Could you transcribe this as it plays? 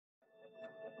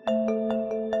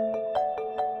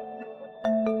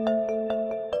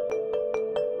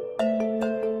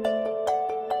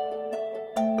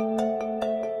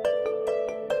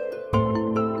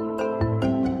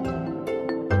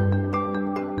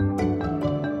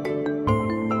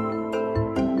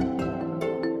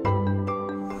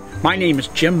My name is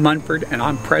Jim Munford and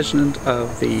I'm president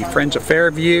of the Friends of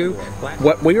Fairview.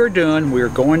 What we are doing, we are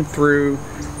going through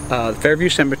the Fairview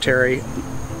Cemetery,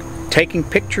 taking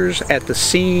pictures at the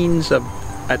scenes at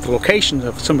the locations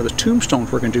of some of the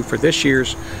tombstones we're going to do for this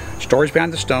year's Stories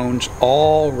Behind the Stones,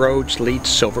 All Roads Lead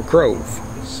to Silver Grove.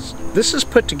 This is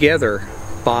put together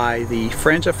by the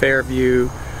Friends of Fairview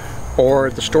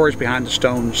or the Stories Behind the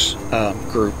Stones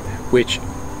group, which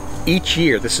each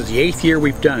year, this is the 8th year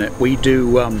we've done it, we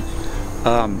do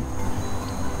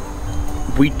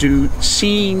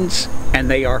scenes,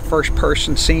 and they are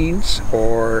first-person scenes,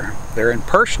 or they're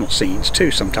impersonal scenes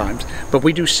too sometimes, but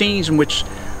we do scenes in which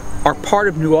are part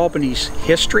of New Albany's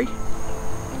history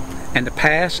and the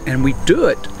past, and we do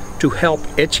it to help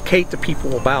educate the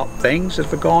people about things that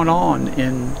have gone on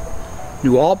in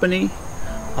New Albany.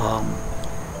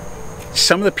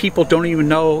 Some of the people don't even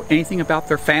know anything about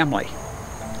their family,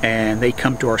 and they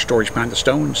come to our Stories Behind the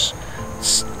Stones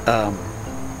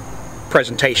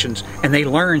presentations, and they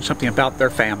learn something about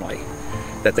their family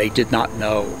that they did not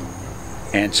know.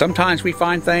 And sometimes we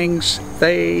find things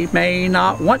they may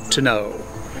not want to know.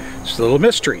 It's little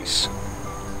mysteries.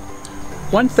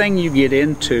 One thing you get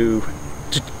into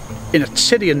in a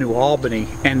city of New Albany,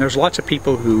 and there's lots of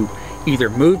people who either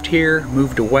moved here,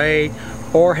 moved away,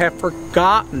 or have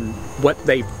forgotten what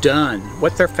they've done,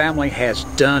 what their family has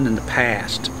done in the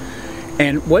past.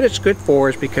 And what it's good for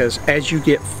is because as you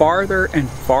get farther and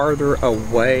farther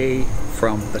away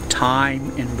from the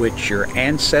time in which your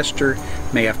ancestor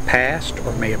may have passed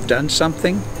or may have done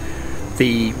something,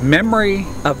 the memory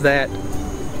of that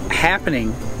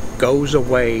happening goes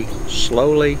away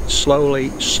slowly, slowly,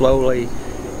 slowly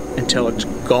until it's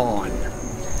gone.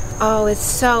 Oh, it's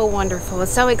so wonderful.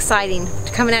 It's so exciting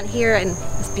coming out here in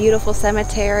this beautiful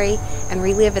cemetery and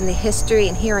reliving the history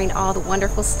and hearing all the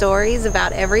wonderful stories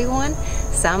about everyone.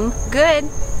 Some good,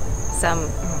 some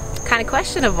kind of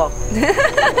questionable.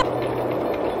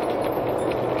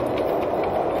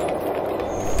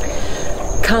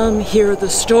 Come hear the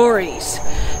stories.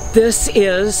 This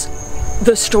is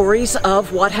the stories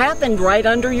of what happened right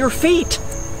under your feet.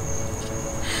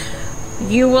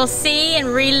 You will see and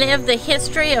relive the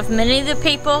history of many of the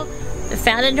people that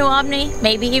founded New Albany,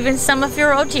 maybe even some of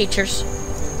your old teachers.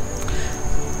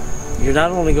 You're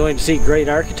not only going to see great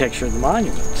architecture in the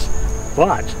monuments,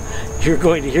 but you're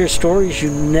going to hear stories you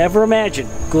never imagined,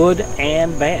 good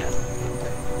and bad.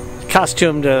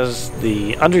 Costumed as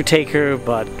the undertaker,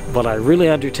 but what I really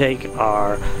undertake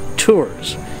are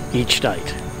tours each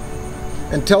night.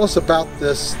 And tell us about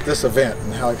this event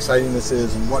and how exciting this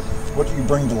is and what do you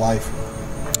bring to life?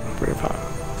 Very fun.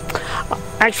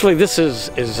 Actually, this is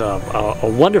a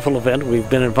wonderful event. We've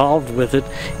been involved with it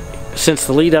since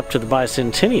the lead up to the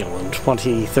bicentennial in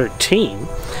 2013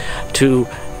 to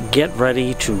get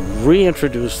ready to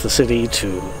reintroduce the city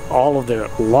to all of their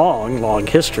long, long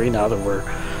history, now that we're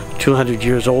 200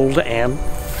 years old and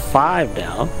 5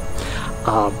 now.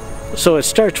 So it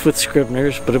starts with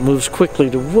Scribner's, but it moves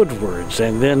quickly to Woodward's,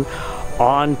 and then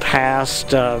on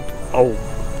past,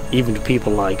 even to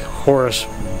people like Horace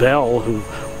Bell, who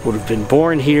would have been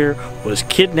born here, was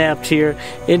kidnapped here,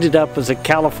 ended up as a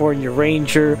California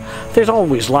Ranger. There's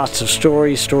always lots of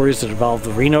stories that involve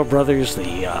the Reno brothers,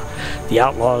 the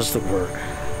outlaws that were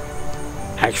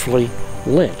actually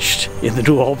lynched in the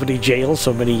New Albany jail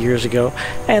so many years ago,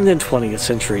 and then 20th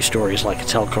century stories like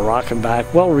Atelka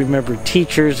Rockenbach, well-remembered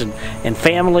teachers and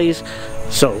families.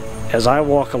 So as I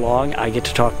walk along, I get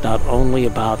to talk not only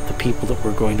about the people that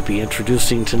we're going to be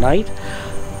introducing tonight,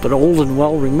 but old and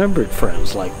well-remembered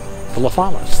friends like the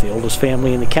LaFollettes, the oldest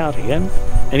family in the county, and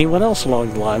anyone else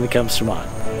along the line that comes to mind.